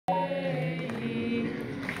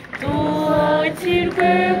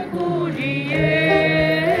twubakirwe kuri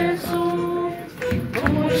Yesu,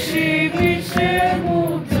 tumushimishe mu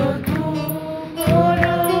byo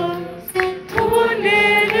dukora,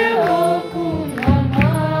 tubonereho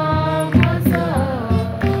kumwamamaza,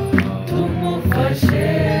 tumufashe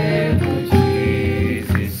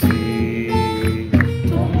gukiza isi,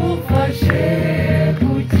 tumufashe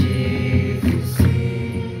gukiza isi.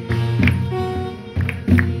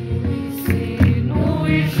 Isi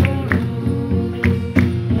n'uw'ijuru,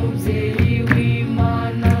 mubyeyi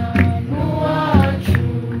w'Imana n'uwacu,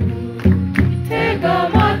 tega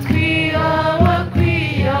amatwi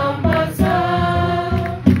abakwiyambaza,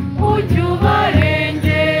 ujye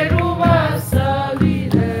ubarengera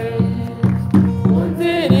ubasabire.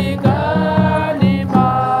 Munzirikane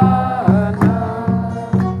Imana,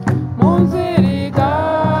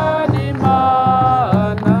 munzirikane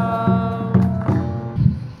Imana.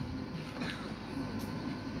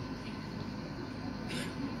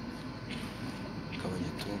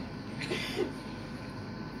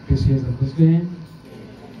 Yesu Yesu akozwe.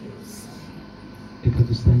 Reka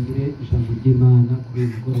dusangire ijambo ry'Imana kuri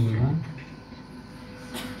uyu mugoroba.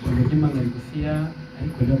 Ijambo ry'Imana rigufiya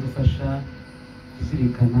ariko riradufasha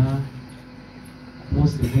kuzirikana ku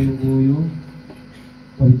munsi nk'uyu nguyu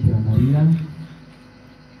wa Bikira Mariya.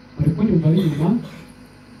 Muri kunyumva binyuma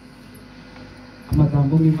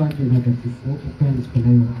amagambo y'Ivanjiri ntagatifu uko yanditswe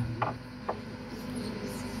na Yohana.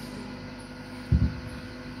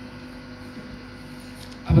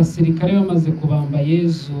 Abasirikare bamaze kubamba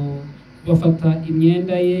Yesu, bafata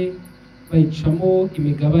imyenda ye bayicamo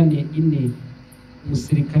imigabane ine.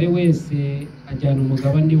 Umusirikare wese ajyana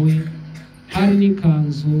umugabane we. Hari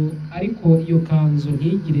n'ikanzu, ariko iyo kanzu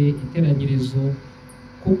ntigire iteranyirizo,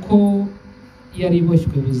 kuko yari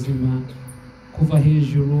iboshywe buzima kuva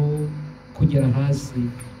hejuru kugera hasi.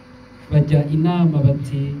 Bajya inama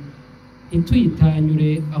bati,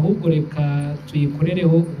 ntituyitanyure, ahubwo reka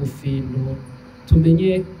tuyikorereho ubufindo,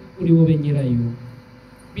 tumenye uri wowe nyirayo.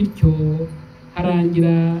 Bityo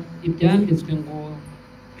harangira ibyanditswe ngo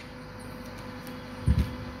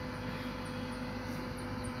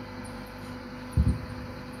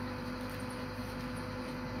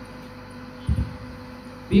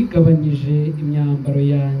bigabanyije imyambaro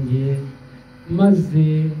yanjye, maze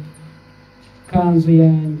kanzu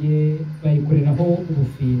yanjye bayikoreraho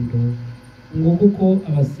ubufindo, ngo kuko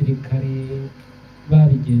abasirikare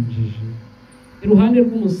babigenjeje. Iruhande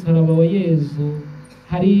rw'umusaraba wa Yesu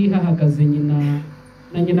hari hahagaze nyina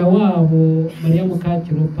na nyina wabo Mariya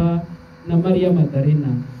Mukakiropa na Mariya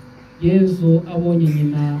Madarena. Yesu abonye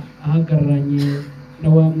nyina ahagararanye na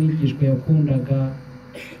wa mwigishwa yakundaga,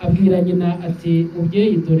 abwira nyina ati,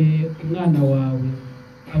 mubyeyi dore umwana wawe.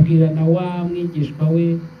 Abwira na wa mwigishwa we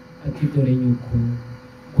ati, dore nyoko.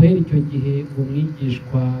 Guhera icyo gihe uwo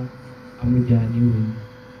mwigishwa amujyana iwe.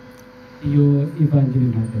 Iyo Ivanjiri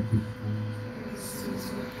ntagatifu.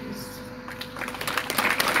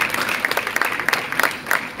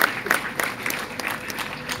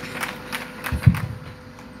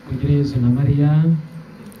 Mugire Yesu na Mariya.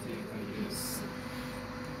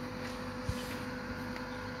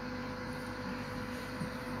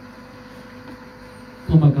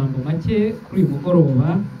 Mu magambo make kuri uyu mugoroba,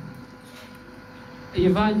 iyi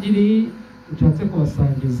Ivanjiri nshatse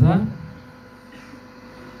kubasangiza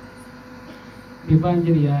ni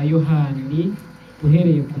Ivanjiri ya Yohani,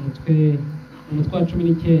 uhereye ku mutwe wa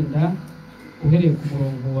 19, uhereye ku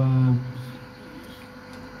murongo wa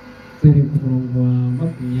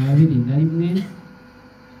 21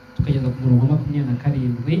 tukageza ku murongo wa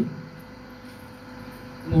 27.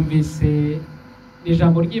 Mwumvise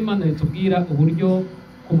ijambo ry'Imana ritubwira uburyo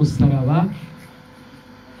ku musaraba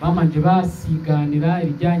bamanje basiganira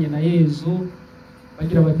ibijyanye na Yesu,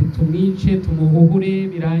 bagira bati tumwice, tumuhuhure,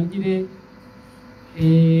 birangire.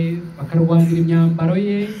 Bakarwanira imyambaro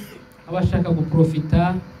ye, abashaka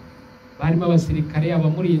guprofita barimo abasirikare,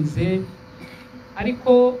 abamurinze.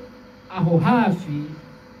 Ariko aho hafi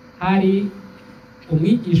hari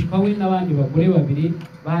umwigishwa we n'abandi bagore babiri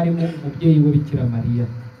barimo umubyeyi we Bikira Mariya.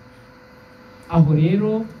 Aho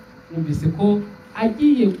rero numvise ko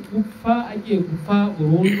agiye gupfa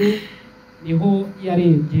burundu, niho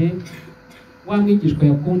yarebye wa mwigishwa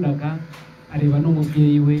yakundaga, areba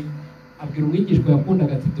n'umubyeyi we, abwira umwigishwa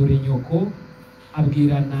yakundaga ati, dore nyoko.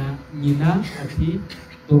 Abwira na nyina ati,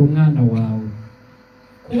 dore umwana wawe.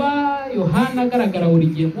 Kuba Yohana agaragara buri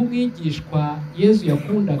gihe nk'umwigishwa Yesu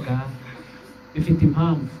yakundaga bifite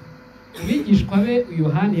impamvu. Umwigishwa be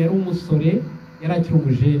Yohana yari umusore, yari akiri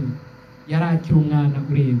umujeni, yari akiri umwana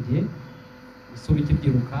urebye, usura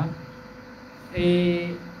ikibyiruka.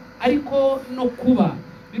 Ariko no kuba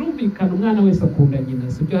birumvikana umwana wese akunda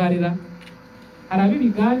nyina, sibyo harira. hari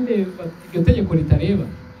ab'ibigande iryo tegeko ritareba,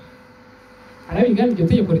 hari ab'ibigande iryo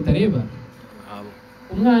tegeko ritareba.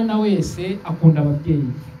 Umwana wese akunda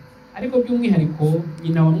ababyeyi, ariko by'umwihariko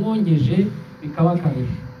nyina wamwongeje bikaba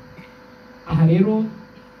akarusho. Aha rero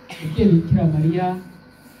umubyeyi Bikira Mariya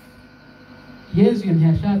Yezu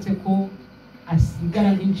ntiyashatse ko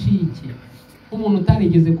asigara nk'incike, umuntu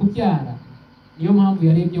utarigeze kubyara. Niyo mpamvu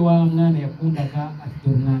yarebye wa mwana yakundaga ati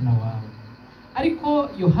dore umwana wawe. Ariko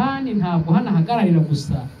Yohani ntabwo hano ahagararira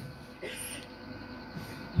gusa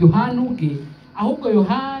Yohani ubwe, ahubwo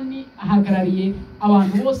Yohani ahagarariye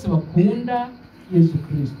abantu bose bakunda Yezu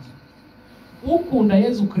Kristo. Ukunda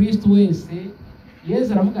Yezu Kristo wese,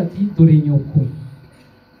 Yezu aravuga ati dore nyoko.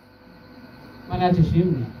 Mana yacu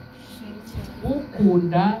ishimwe.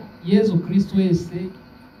 Ukunda Yezu Kristo wese,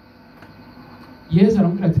 Yezu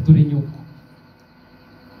aramubwira ati dore nyoko.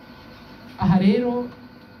 Aha rero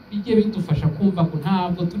bijye bidufasha kumva ko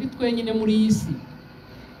ntabwo turi twenyine muri iyi si.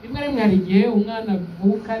 Rimwe rimwe hari igihe umwana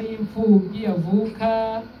avuka ari imfubyi,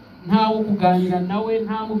 avuka ntawo kuganira nawe,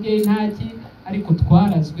 nta mubyeyi ntaki, ariko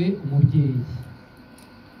twarazwe umubyeyi.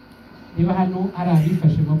 Niba hano hari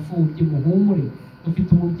abifashe mapfubyi muhumure, dufite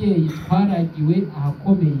umubyeyi twaragiwe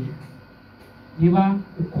ahakomeye. Niba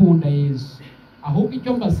ukunda Yezu, ahubwo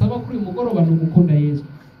icyo mbasaba kuri uyu mugoroba ni ugukunda Yezu.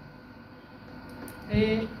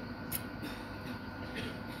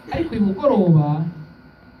 Ariko uyu mugoroba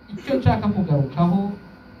icyo nshaka kugarukaho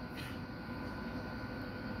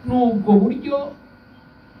n'ubwo buryo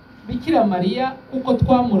Bikira Mariya uko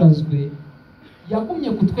twamurazwe yagumye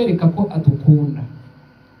kutwereka ko adukunda.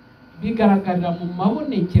 Bigaragarira mu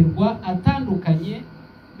mabonekerwa atandukanye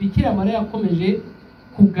Bikira Mariya yakomeje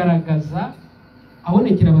kugaragaza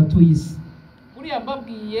abonekera abatuye isi. Buriya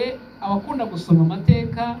mbabwiye abakunda gusoma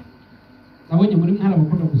amateka, nabonye muri mwe hari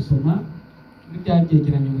abakunda gusoma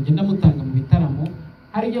ibyegeranyo mugenda mutanga mu bitaramo.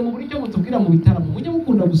 Hari igihe mu buryo mutubwira mu bitaramo mujye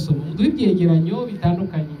mukunda gusoma, muduhe ibyegeranyo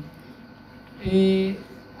bitandukanye.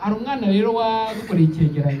 Hari umwana rero wadukoreye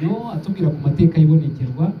icyegeranyo atubwira ku mateka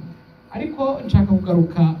y'ibonekerwa, ariko nshaka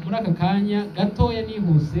kugaruka muri aka kanya gatoya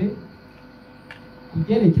nihuse ku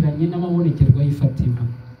byerekeranye n'amabonekerwa y'i Fatima.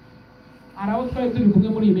 Hari abo twari turi kumwe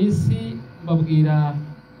muri iyi minsi, mbabwira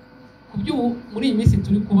ku byo muri iyi minsi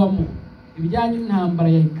turi kubamo ibijyanye n'intambara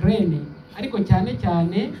ya Ukraine, ariko cyane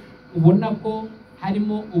cyane ubona ko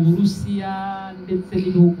harimo Uburusiya ndetse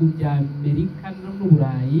n'ibihugu bya Amerika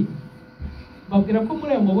n'Uburayi. Babwira ko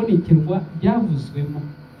muri ayo mabonekerwa byavuzwemo.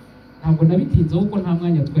 Ntabwo nabitinzeho kuko nta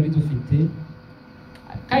mwanya twari dufite,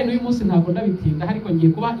 kandi n'uyu munsi ntabwo nabitinda, ariko ngiye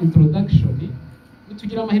kuba introduction,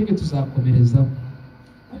 nitugira amahirwe tuzakomerezaho,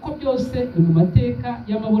 kuko byose ni mu mateka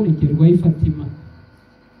y'amabonekerwa y'i Fatima.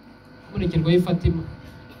 Amabonekerwa y'i Fatima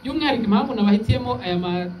by'umwihariko impamvu nabahitiyemo aya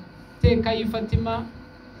mateka y'i Fatima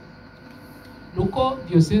nuko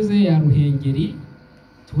diyoseze ya Ruhengeri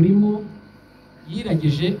turimo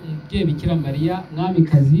yiragije umubyeyi Bikira Mariya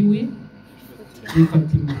mwamikazi w'i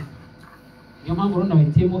Fatima. Niyo mpamvu rero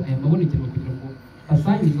nabahitiyemo aya mabonekerwa kugira ngo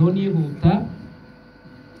basangizeho nihuta.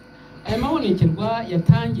 Aya mabonekerwa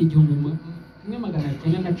yatangiye 1917.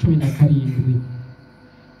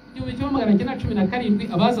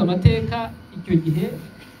 1917 abazi amateka icyo gihe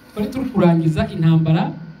twari turi kurangiza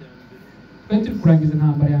intambara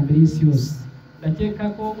ya mbere y'isi yose. Ndakeka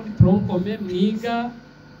ko muri tronkome mwiga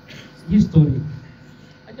history,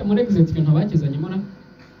 ajya muri exit ibintu bakizanyemo na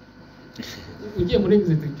ugiye muri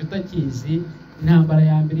exit icyo utakizi. Intambara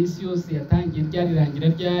ya mbere y'isi yose yatangiye ryari, irangira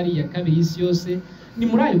ryari, ya kabiri y'isi yose. Ni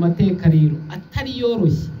muri ayo mateka rero atari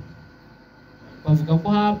yoroshye, bavuga ko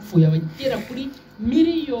hapfuye abagera kuri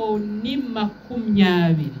miliyoni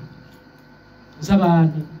 20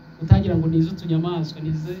 z'abantu. Utagira ngo nizo tunyamaswa,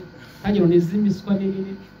 utagira ngo niz'imiswa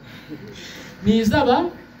n'ibindi,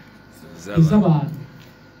 iz'abantu.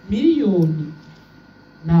 Miliyoni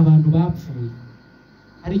ni abantu bapfuye.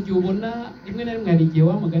 Hari igihe ubona rimwe na rimwe, hari igihe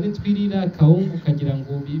wamugane twirira kawungu ukagira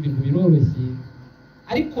ngo ibintu biroroshye,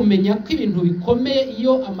 ariko umenya ko ibintu bikomeye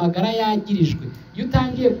iyo amagara yagirijwe, iyo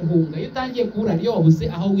utangiye guhunga, iyo utangiye kubura, iyo wabuze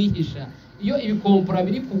aho wihisha, iyo ibikompora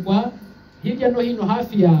biri kugwa hirya no hino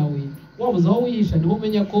hafi yawe, wabuze aho wihisha, niho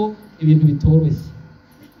umenya ko ibintu bitoroshye.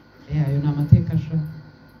 Ayo ni amateka sha.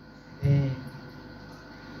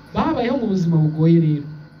 Babayeho mu buzima bugoye rero.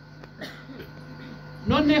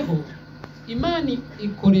 Noneho Imana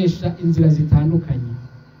ikoresha inzira zitandukanye.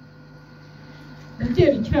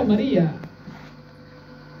 Umubyeyi Bikira Mariya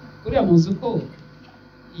uriya muzi ko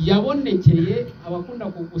yabonekeye abakunda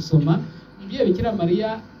kugusoma. Umubyeyi Bikira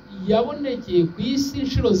Mariya yabonekeye ku isi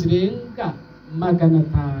inshuro zirenga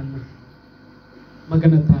 500,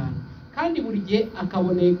 kandi buri gihe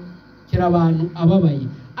akabonekera abantu ababaye.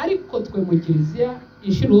 ariko twe mu kiliziya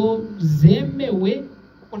inshuro zemewe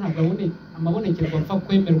kuko ntabwo amabonekerwa apfa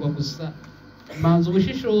kwemerwa gusa, manza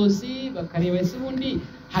ubushishozi bakareba ese ubundi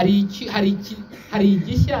hari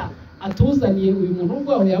igishya atuzaniye uyu muntu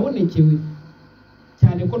ubwaho yabonekewe,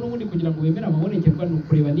 cyane ko n'ubundi kugira ngo wemere amabonekerwa ni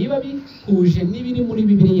ukureba niba bihuje n'ibiri muri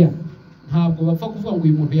Bibiliya. Ntabwo bapfa kuvuga ngo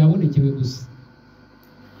uyu muntu yabonekewe gusa.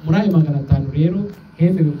 Muri ayo 500 rero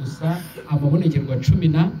hemewe gusa amabonekerwa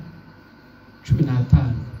 15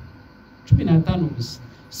 gusa.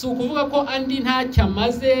 Si ukuvuga ko andi ntacyo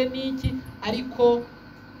amaze n'iki, ariko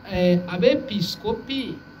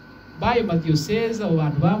abepiskopi bayo madiyoseze abo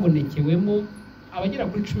bantu babonekewemo abagera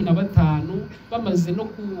kuri 15 bamaze no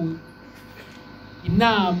ku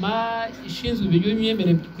inama ishinzwe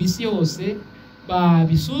imyemerere ku isi yose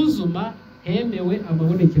babisuzuma, hemewe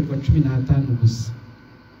amabonekerwa 15 gusa.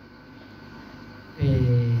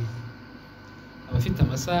 Abafite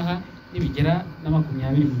amasaha nibigera na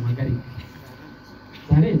 20 mu magarika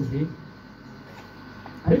zarenze,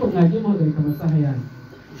 ariko mwagiye muhagarika amasaha yanyu.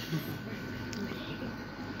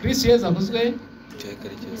 Kristo Yesu akuzwe.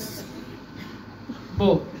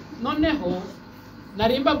 Noneho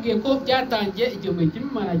nari mbabwiye ko byatangiye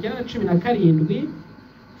 1917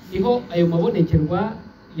 niho ayo mabonekerwa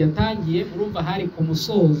yatangiye. Urumva hari ku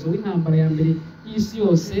musozo w'intambara ya mbere y'isi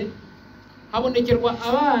yose, habonekerwa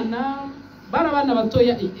abana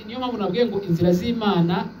batoya. Niyo mpamvu nabwiye ngo inzira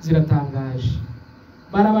z'Imana ziratangaje.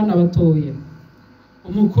 Abana batoya,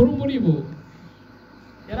 umukuru muri bo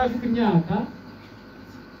yari afite imyaka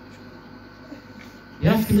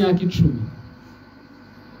 10.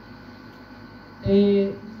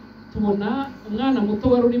 Tubona umwana muto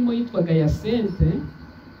wari urimo yitwaga Yasente.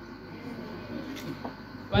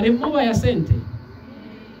 Barimo ba Yasente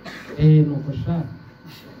nuko sha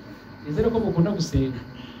nizere ko mukunda gusenga.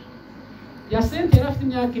 Yasente yari afite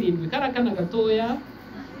imyaka 7, karakana gatoya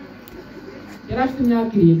yari afite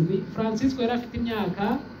imyaka 7. Francisco yari afite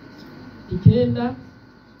imyaka 9.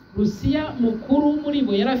 Lucia mukuru muri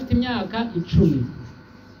bo yari afite imyaka 10.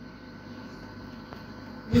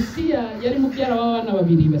 Lucia yari mubyara w'abana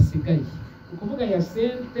 2 basigaye. Ukuvuga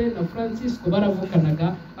Yasente na Francisco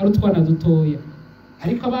baravukanaga ari utwana dutoya,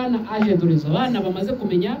 ariko abana aje dorezo, abana bamaze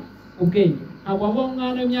kumenya ubwenge. Ntabwo abo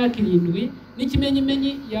umwana w'imyaka 7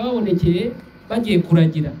 n'ikimenyimenyi yababonekeye bagiye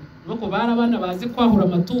kuragira, nuko bari abana bazi kwahura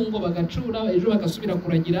amatungo bagacura, ejo bagasubira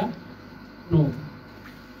kuragira. No,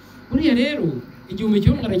 buriya rero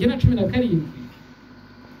 1917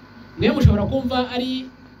 mwe mushobora kumva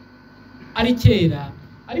ari kera,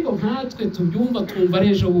 ariko nkatwe tubyumva twumva ari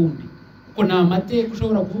ejo bundi, kuko nta mateka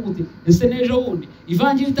ushobora kuvuga uti ese n'ejo bundi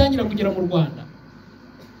ivanjiri itangira kugera mu Rwanda.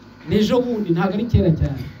 N'ejo bundi ntabwo ari kera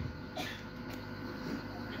cyane.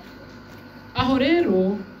 Aho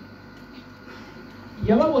rero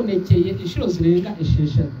yababonekeye inshuro zirenga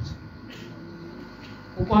 6,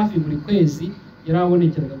 kuko hafi buri kwezi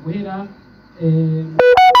yarabonekeraga guhera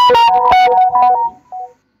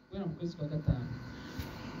mu kwezi kwa 5.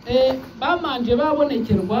 Bamanje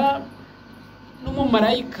babonekerwa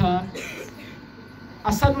n'umumarayika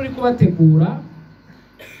asa n'uri kubategura,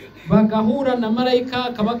 bagahura na marayika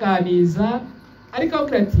akabaganiza, ariko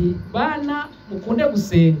avuga ati bana mukunde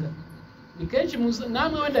gusenga. Ni kenshi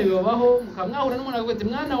namwe wenda bibabaho mukamwahura n'umuntu avuga ati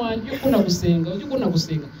mwana wanjye ukunda gusenga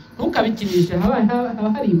ntukabikinishe, haba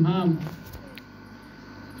hari impamvu.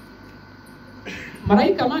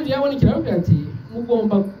 Marayika manje yabonekera avuga ati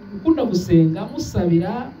mugomba gukunda gusenga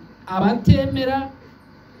musabira abatemera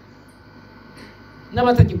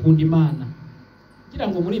n'abatagikunda Imana. Kugira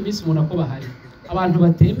ngo muri iminsi umuntu ako bahari abantu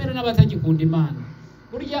batemera n'abatagikunda Imana.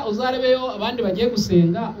 Burya uzarebeyo abandi bagiye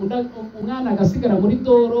gusenga, umwana agasigara muri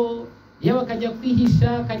doro, yewe akajya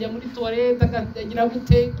kwihisha, akajya muri toilette, akagira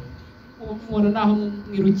gute, ubona naho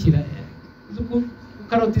mwirukira.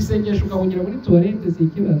 Ukarota isengesho ukahungira muri toilette si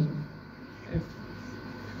ikibazo.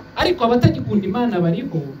 Ariko abatagikunda Imana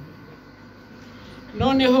bariho.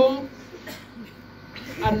 Noneho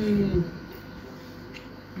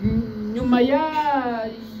nyuma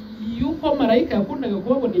yuko marayika yakundaga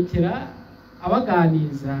kubabonekera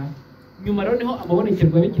abaganiza, nyuma rero niho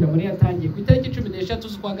amabonekerwa Bikira Mariya yatangiye ku itariki 13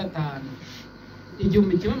 z'ukwa 5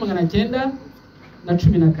 1917.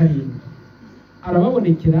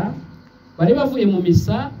 Arababonekera, bari bavuye mu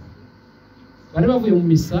misa,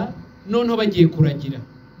 noneho bagiye kuragira.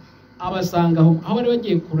 Abasanga aho bari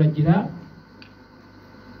bagiye kuragira,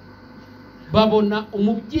 babona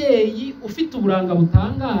umubyeyi ufite uburanga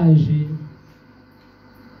butangaje,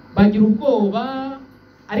 bagira ubwoba,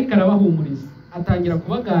 ariko arabahumuriza, atangira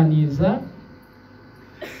kubaganiza.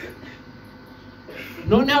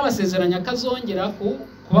 Noneho abasezeranya akazongera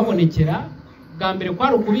kubabonekera bwa mbere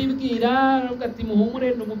kwari ukubibwira aravuga ati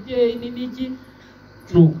muhumure ni umubyeyi n'iki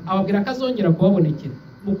nuko ababwira ko azongera kubabonekera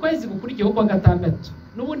mu kwezi gukurikiyeho kwa gatandatu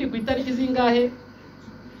n'ubundi ku itariki zingahe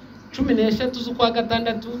 16 z'ukwa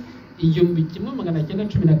gatandatu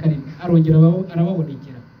 1917 arongera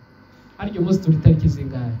arababonekera aryo munsi turi itariki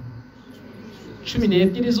zingahe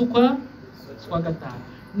 12 z'ukwa gatanu.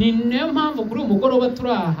 Ni nayo mpamvu kuri umugoroba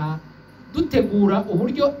turaha dutegura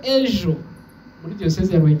uburyo ejo muri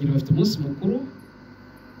diyoseze ya Ruhengeri bafite umunsi mukuru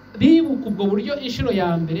bibuka ubwo buryo inshuro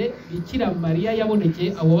ya mbere Bikira Mariya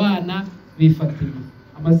yabonekeye abo bana bifatima.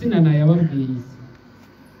 Amazina nayababwiye.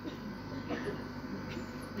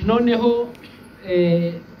 Noneho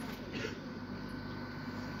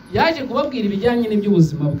yaje kubabwira ibijyanye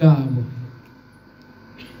n'iby'ubuzima bwabo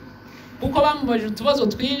kuko bamubajije utubazo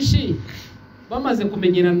twinshi. Bamaze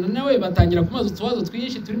kumenyerana nawe batangira kumaza utubazo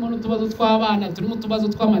twinshi, turimo n'utubazo tw'abana, turimo utubazo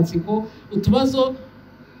tw'amatsiko, utubazo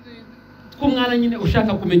tw'umwana nyine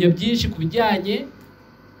ushaka kumenya byinshi ku bijyanye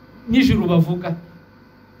n'ijuru bavuga.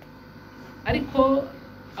 Ariko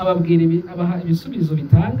ababwira abaha ibisubizo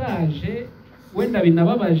bitangaje wenda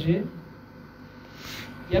binababaje.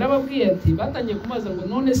 Yarababwiye ati batangiye kumaza ngo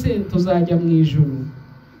none se tuzajya mu ijuru.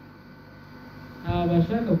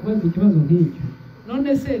 Abashaka kubaza ikibazo nk'icyo,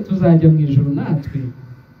 none se tuzajya mu ijuru natwe?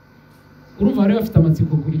 Urumva bari bafite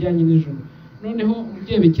amatsiko ku bijyanye n'ijuru. Noneho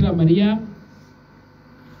umubyeyi Bikira Mariya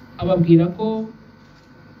ababwira ko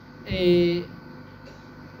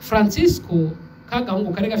Francisco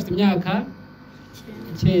kagahungu kari gafite imyaka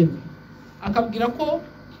 9 akabwira ko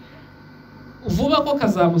vuba ko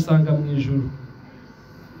kazamusanga mu ijuru,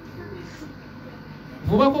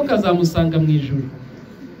 vuba ko kazamusanga mu ijuru.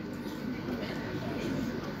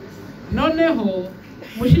 Noneho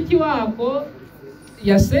mushiki wako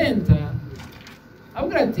ya Senta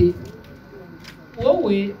abwira ati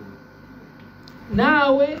wowe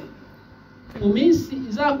nawe mu minsi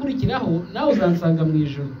izakurikiraho nawe uzansanga mu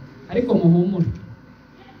ijuru, ariko muhumure.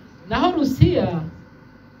 Naho Rusiya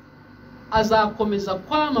azakomeza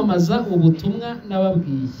kwamamaza ubutumwa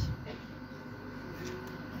nababwiye.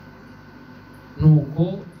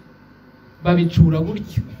 Nuko babicura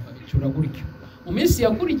gutyo. Mu minsi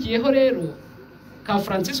yakurikiyeho rero ka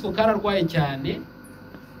Francisco kararwaye cyane,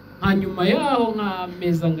 hanyuma yaho nka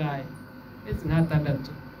meza ngaye nka 6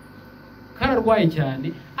 kararwaye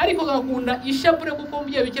cyane, ariko gakunda ishapure kuko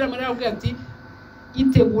umubyeyi Bikira Mariya aravuga ati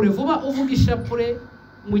itegure vuba uvuga ishapure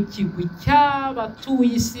mu kigwi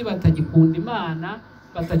cy'abatuye isi batagikunda Imana,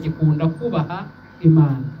 batagikunda kubaha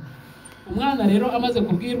Imana. Umwana rero amaze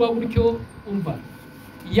kubwirwa gutyo umva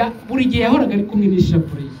buri gihe yahoraga ari kumwe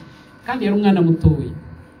n'ishapure ye, kandi yari umwana mutoya.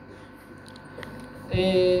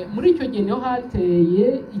 Muri icyo gihe niho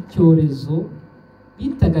hateye icyorezo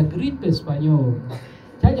bitaga grippe espagnole,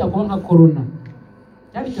 cyajya kuba nka corona.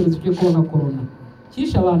 Cyari icyorezo cyo kuba nka corona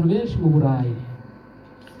cyishe abantu benshi mu Burayi.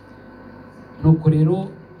 Nuko rero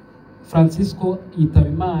Francisco yitaba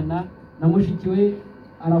Imana na mushiki we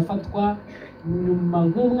arafatwa. Nyuma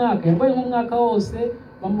nk'umwaka, yarwaye nk'umwaka wose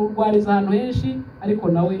bamurwariza ahantu henshi, ariko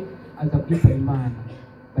nawe aza kwitaba Imana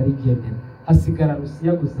barigendera. Hasigara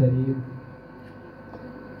Rusiya gusa.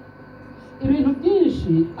 Rero ibintu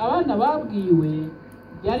byinshi abana babwiwe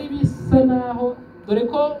yari bisa naho, dore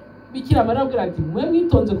ko Bikira Mariya abwira ati mwe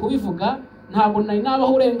mwitonze kubivuga, ntabwo nari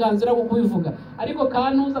nabaho uburenganzira bwo kubivuga, ariko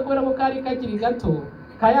kantuza kubera ko kari kakiri gato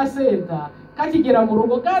kaya Senta kakigera mu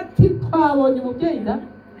rugo gati twabonye umubyeyi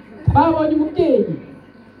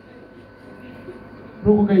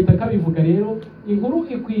rugo gahita kabivuga. Rero inkuru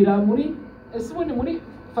ikwira muri ubundi muri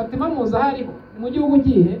Fatima muza hariho mu gihugu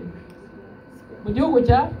gihe mu gihugu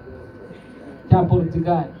cya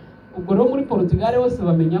Portugal. Ubwo rero muri Portugal hose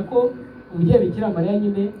bamenya ko umubyeyi Bikira Mariya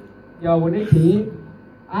nyine yabonekeye,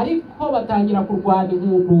 ariko batangira kurwana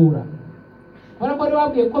inkundura kubera ko bari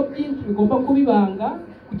babwiye ko byinshi bigomba kubibanga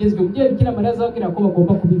kugeza umubyeyi Bikira Mariya azabwira ko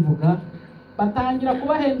bagomba kubivuga. Batangira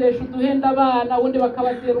kubahendesha uduhenda abana, ubundi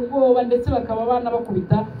bakabatera ubwoba ndetse bakaba abana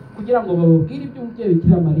bakubita kugira ngo bababwire ibyo umubyeyi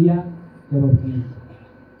Bikira Mariya yababwiye.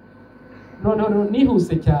 Noneho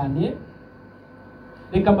nihuse cyane,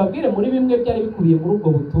 reka mbabwire muri bimwe byari bikubiye muri ubwo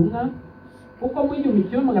butumwa, kuko mu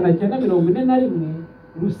 1941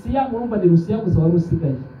 Rusiya, murumva ni Rusiya gusa wari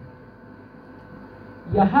usigaye,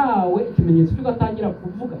 yahawe ikimenyetso cyo gatangira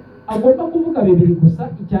kuvuga. Agomba kuvuga 2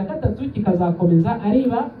 gusa, icya gatatu kikazakomeza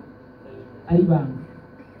ari banga.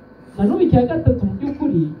 Na n'ubu icya gatatu mu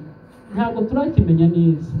by'ukuri ntabwo turakimenya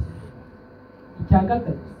neza. Icya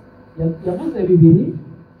gatatu yavuze 2,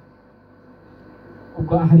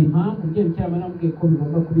 ubwo hari impamvu umubyeyi Bikira Mariya amubwiye ko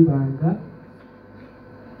bigomba kubibanga.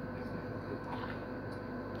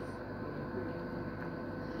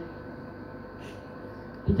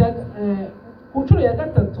 Ku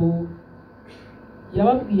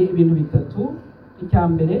yababwiye ibintu bitatu. Icya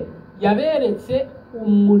mbere yaberetse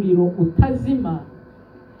umuriro utazima,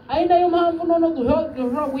 ari nayo mpamvu none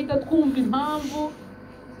dushobora guhita twumva impamvu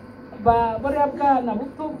bariya bwana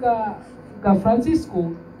buto bwa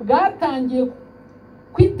Francisco bwatangiye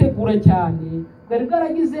kwitegura cyane, bwari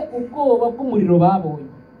bwaragize ubwoba bw'umuriro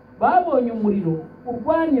babonye umuriro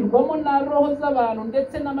urwanirwamo na roho z'abantu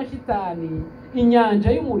ndetse n'amashitani, inyanja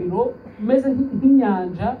y'umuriro imeze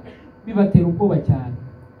nk'inyanja, bibatera ubwoba cyane.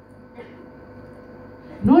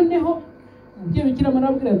 Noneho umubyeyi Bikira Mariya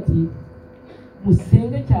arababwira ati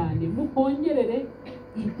musenge cyane, mukongerere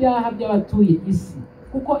ibyaha by'abatuye isi,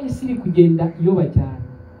 kuko isi iri kugenda iyoba cyane,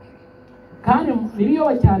 kandi iri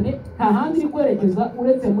yoba cyane nta handi iri kwerekeza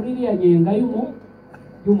uretse muri iriya nyenga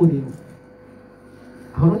y'umuriro.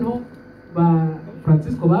 Aho noneho ba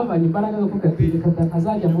Francisco bavanye imbaraga zo kuvuga ati reka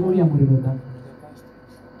azajya muri uriya muriro da.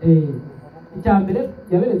 Icya mbere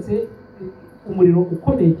yaberetse umuriro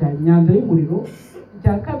ukomeye cyane, inyanja y'umuriro.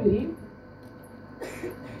 Icya kabiri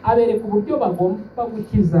abereka uburyo bagomba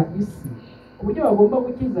gukiza isi. Uburyo bagomba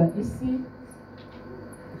gukiza isi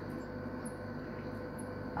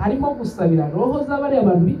harimo gusabira roho z'abariya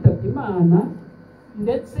abantu bitabye Imana,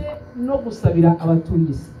 ndetse no gusabira abatuye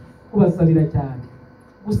isi, kubasabira cyane,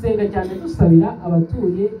 gusenga cyane dusabira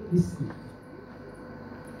abatuye isi,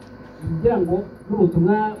 kugira ngo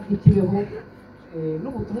n'ubutumwa bw'ikibeho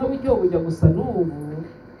n'ubutumwa bw'igihugu bujya gusa n'ubu,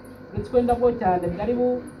 ndetse wenda bwo cyane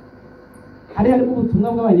harimo ubutumwa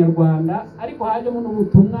bw'Abanyarwanda, ariko hajemo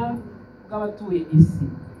n'ubutumwa bw'abatuye isi,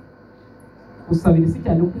 gusabira isi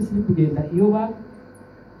cyane kuko isi iri kugenda iyoba.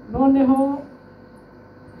 Noneho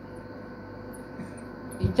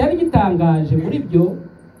icyari gitangaje muri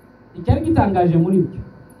byo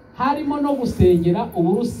harimo no gusengera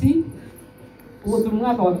Uburusi. Ubu turi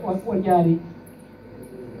umwaka wa ryari?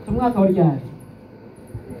 Umwaka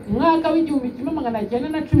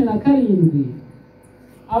w'1917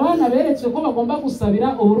 abana beretswe ko bagomba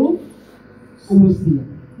gusabira Uburusiya.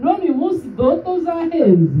 None uyu munsi dodo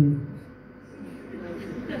zahenze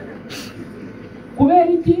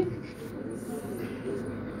kubera iki?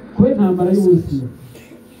 Kubera intambara y'Uburusiya.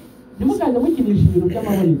 Ntimugande mukinisha ibintu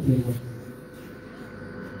by'amabonekerwa.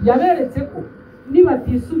 Yaberetse ko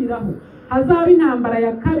nibatisubiraho hazaba intambara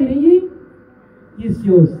ya kabiri y'isi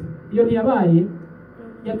yose. Iyo ntiyabaye,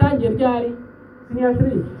 yatangiye byari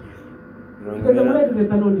sinyasiri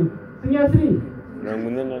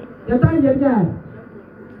yatangiye byari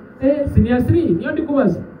sinyasiri. Niyo ndi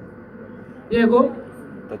kubaza. Yego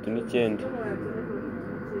 39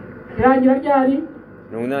 irangira ryari?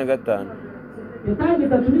 45 yatangiye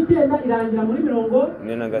 39 irangira muri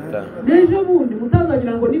 45. N'ejo bundi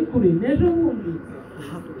mutazagira ngo ni kure. N'ejo bundi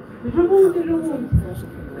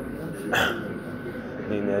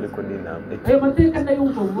Nini ariko ni intambwe. Ayo mateka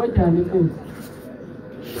ndayumva vuba cyane rwose.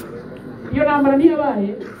 Iyo ntambara ntiyabaye,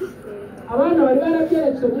 abana bari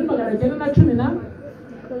barabyeretswe muri 1910.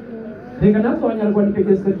 Reka natwe Abanyarwanda icyo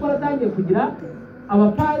gihe twari twaratangiye kugira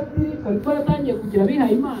abapadiri, twari twaratangiye kugira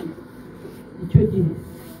abihaye Imana. Icyo gihe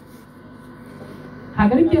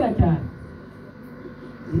ntabwo ari kera cyane.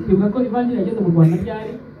 Ivuga ko ivanjiri yageze mu Rwanda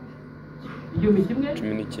ryari?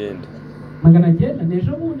 1919.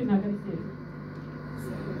 N'ejo bundi ntabwo ari kera.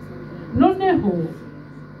 Noneho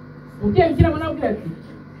umubyeyi Bikira Mariya arabwira ati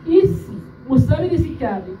isi musabire isi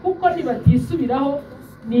cyane, kuko nibatisubiraho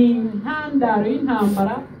ni intandaro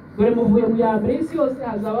y'intambara. Dore muvuye mu ya mbere y'isi yose,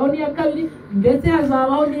 hazabaho n'iya kabiri, ndetse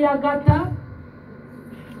hazabaho n'iya gatatu.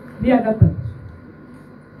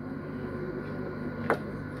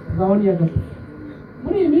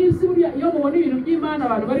 Muri iyi minsi buriya iyo mubona ibintu by'Imana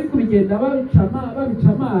abantu bari kubigenda babica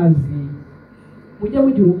amazi, mujye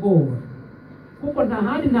mugira ubwoba, kuko nta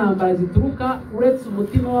handi intambara zituruka uretse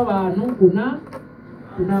umutima w'abantu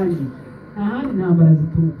unangiye. Nta handi intambara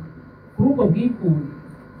zituruka kuri ubwo bwikunde.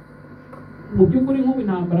 Mu by'ukuri nk'ubu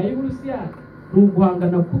intambara y'Uburusiya ni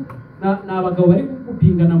uguhangana ni abagabo bari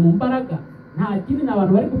gupingana mu mbaraga, nta kindi, ni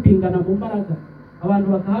abantu bari gupingana mu mbaraga, abantu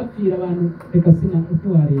bakahapfira, abantu reka sina uko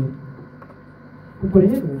wareba. Ubwo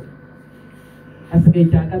rero hasigaye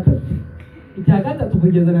icya gatatu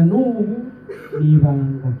kugeza na n'ubu ni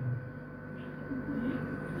ibanga.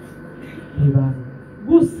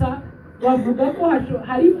 Gusa bavuga ko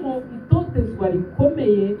harimo itotezwa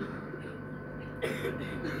rikomeye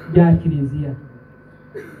rya Kiliziya.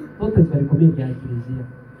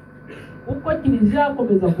 Uko Kiliziya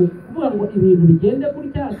akomeza kuvuga ngo ibintu bigende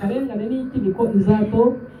gutya, akarengane n'iki niko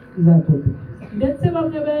izatotezwa. Ndetse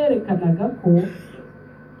bamwe berekanaga ko,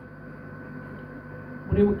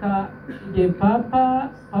 muribuka igihe papa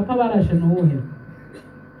barashe n'uwuhe?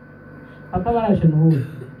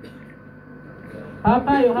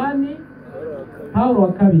 Papa Yohani Pawulo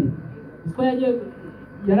wa kabiri uko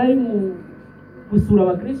yarari mu gusura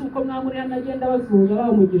abakristo uko mwamuri hano agenda basuhuza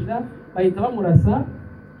bamugisha bahita bamurasa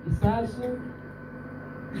isasu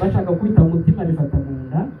bashaka kwita umutima rifata mu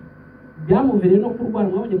nda byamuvireye no kurwara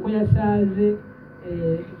mwabonye ko yashaje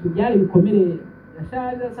byari bikomere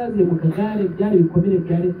yashaje asaziye mu kagare byari bikomere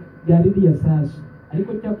byari ririya sasu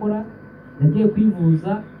ariko cyakora yagiye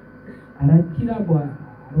kwivuza arakira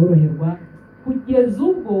aroroherwa kugeza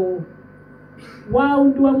ubwo wa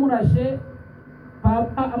undi wamurashe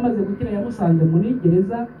papa amaze gukira yamusanze muri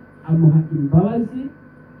gereza amuha imbabazi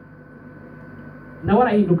nawe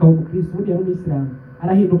arahinduka umukristo undi yari umuyisilamu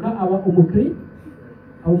arahinduka aba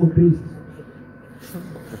umukristo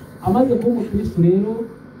amaze kuba umukristo rero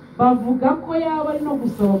bavuga ko yaba ari no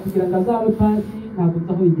gusaba kugira ngo azabe padiri ntabwo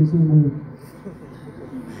nzi aho yigeze ubu ngubu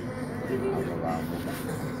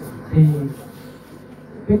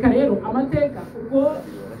reka rero amateka ubwo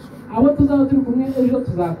abo tuzaba turi kumwe ejo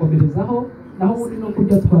tuzakomerezaho naho ubundi no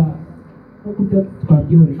kurya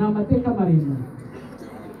twabyihore ni amateka maremare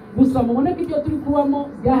gusa mubone ko ibyo turi kubamo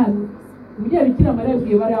byahano umubyeyi bikira mariya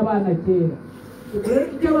yabwiye bari abana kera ubwo rero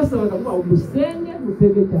icyo basabaga ngo musenge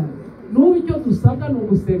cyane n'ubu icyo dusabwa ni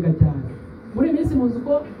ugusenga cyane muri iyi minsi muzi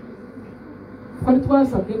ko twari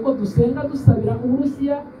twasabwe ko dusenga dusabira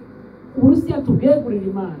uburusiya tubwegurira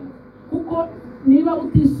Imana kuko niba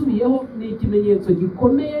utisubiyeho ni ikimenyetso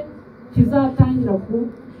gikomeye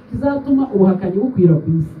kizatuma ubuhakanyi bukwira ku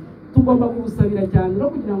isi tugomba kubusabira cyane no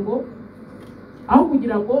kugira ngo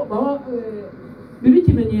bibe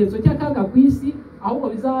ikimenyetso cy'akaga ku isi ahubwo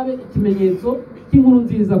bizabe ikimenyetso cy'inkuru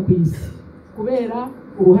nziza ku isi kubera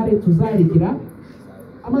uruhare tuzagira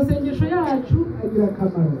amasengesho yacu agira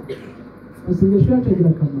akamaro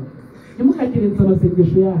ntimukagerenze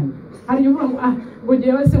amasengesho yanyu hari uvuga ngo ngo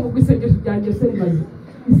ngewe se ngo isengesho ryanjye se rimaze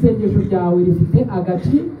isengesho ryawe rifite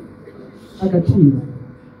agaciro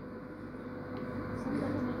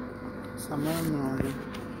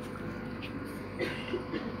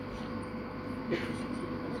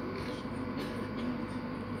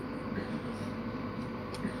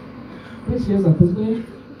Yesu akozwe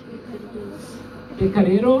reka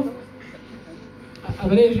rero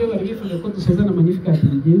abareje bari bifuza ko dusozana amagnificat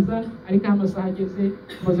byiza ariko amasaha ageze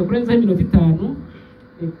tumaze kurenzaho iminota 5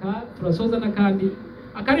 reka turasozana kandi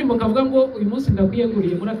akarimbo kavuga ngo uyu munsi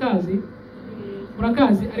ndakwiyeguriye murakazi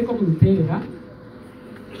ariko muduterera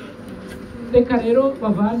reka rero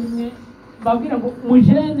bavandimwe babwira ngo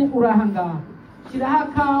mujene urahangaha kiraha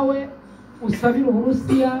kawe usabira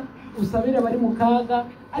Uburusiya usabira bari mu kaga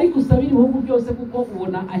ariko usabira ibihugu byose kuko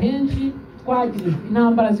ubona ahenshi twagirijwe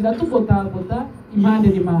intambara ziratugotagota impande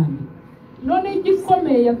n'impande none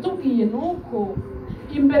igikomeye yatubwiye nuko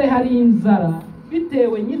imbere hari inzara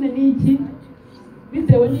bitewe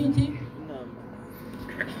n'iki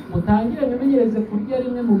mutangire bimenyereze kurya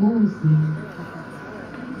rimwe mu munsi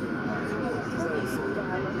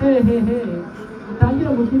mutangire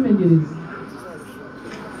mubyimenyereze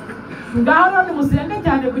ngaho none musenge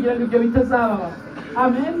cyane kugira ngo ibyo bitazaba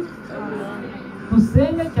amen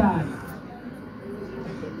musenge cyane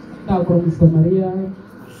ndakora umusamariya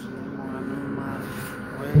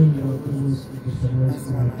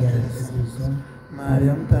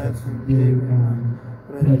Maria mutagatifu mubyeyi w'Imana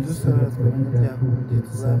uradusaba twabanyabyaha ubu igihe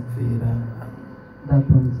tuzapfira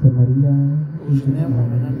ndakora umusamariya ujene mu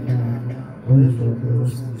banyamihanga w'ijoro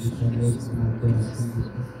ryose ubuzima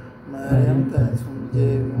bw'abasingizwa Maria mutagatifu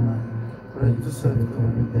mubyeyi w'Imana uradusaba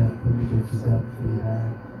twabanyabyaha ubu igihe tuzapfira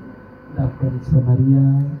ndakora umusamariya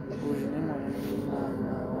ujene mu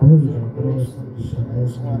banyamihanga w'ijoro ryose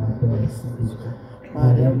ubuzima bw'abasingizwa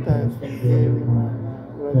Maria mutagatifu mubyeyi w'Imana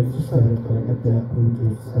uradusaba twabanyabyaha ubu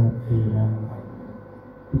igihe tuzapfira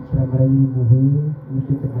Bikira Mariya y'impuhwe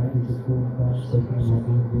n'ifite kandi kumva twakumva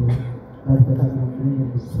natwe muri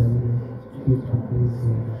musabire twitwa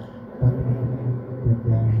kwizera kandi n'ibyo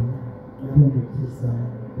byawe ibyo bikiza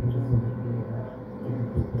bizongera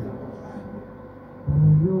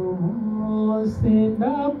uyu munsi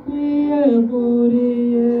ndakwizera